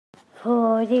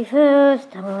For the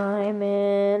first time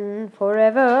in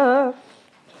forever,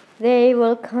 they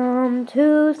will come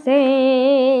to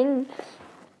sing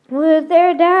with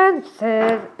their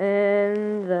dances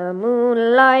in the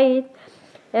moonlight,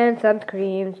 and some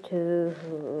screams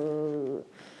too.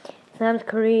 Some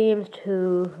screams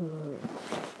too.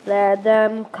 Let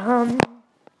them come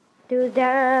to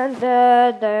dance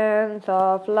the dance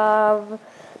of love.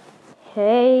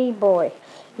 Hey boy,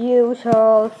 you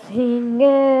shall sing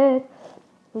it.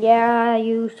 Yeah,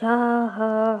 you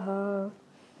shall.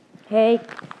 Hey,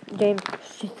 James,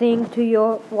 sing to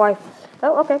your wife.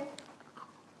 Oh, okay.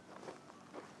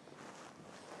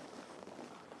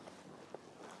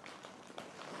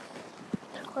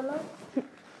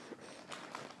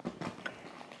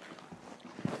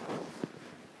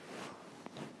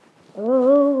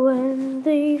 Oh, when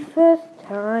the first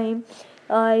time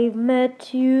I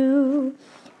met you,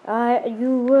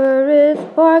 you were a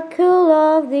sparkle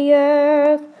of the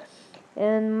earth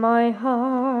in my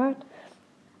heart.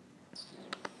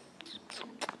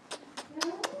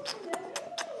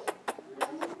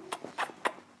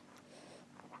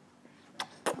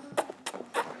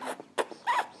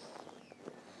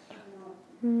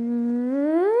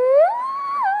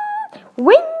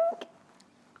 Wink!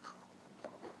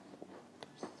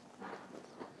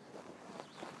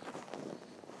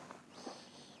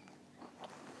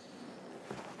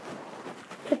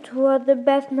 It was the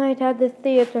best night at the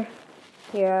theater.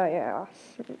 Yeah.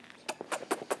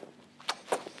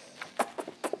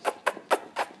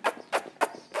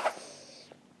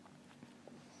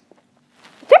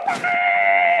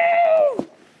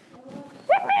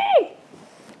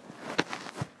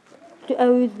 To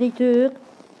always the took.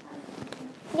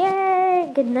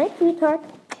 Yay! Good night, sweetheart.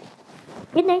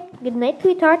 Good night. Good night,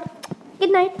 sweetheart.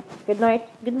 Good night. Good night.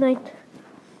 Good night.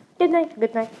 Good night.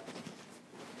 Good night.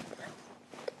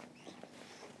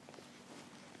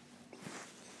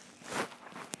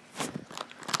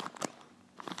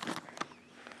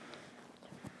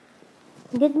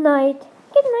 Good night.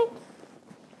 Good night.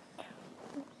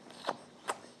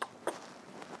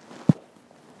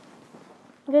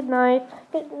 Good night.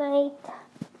 Good night.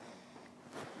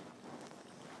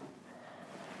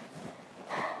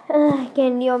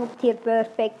 كان يوم كتير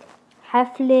بيرفكت.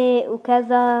 حفلة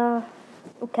وكذا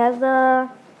وكذا.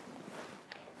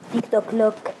 تيك توك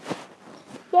لوك.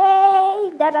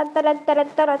 ياي.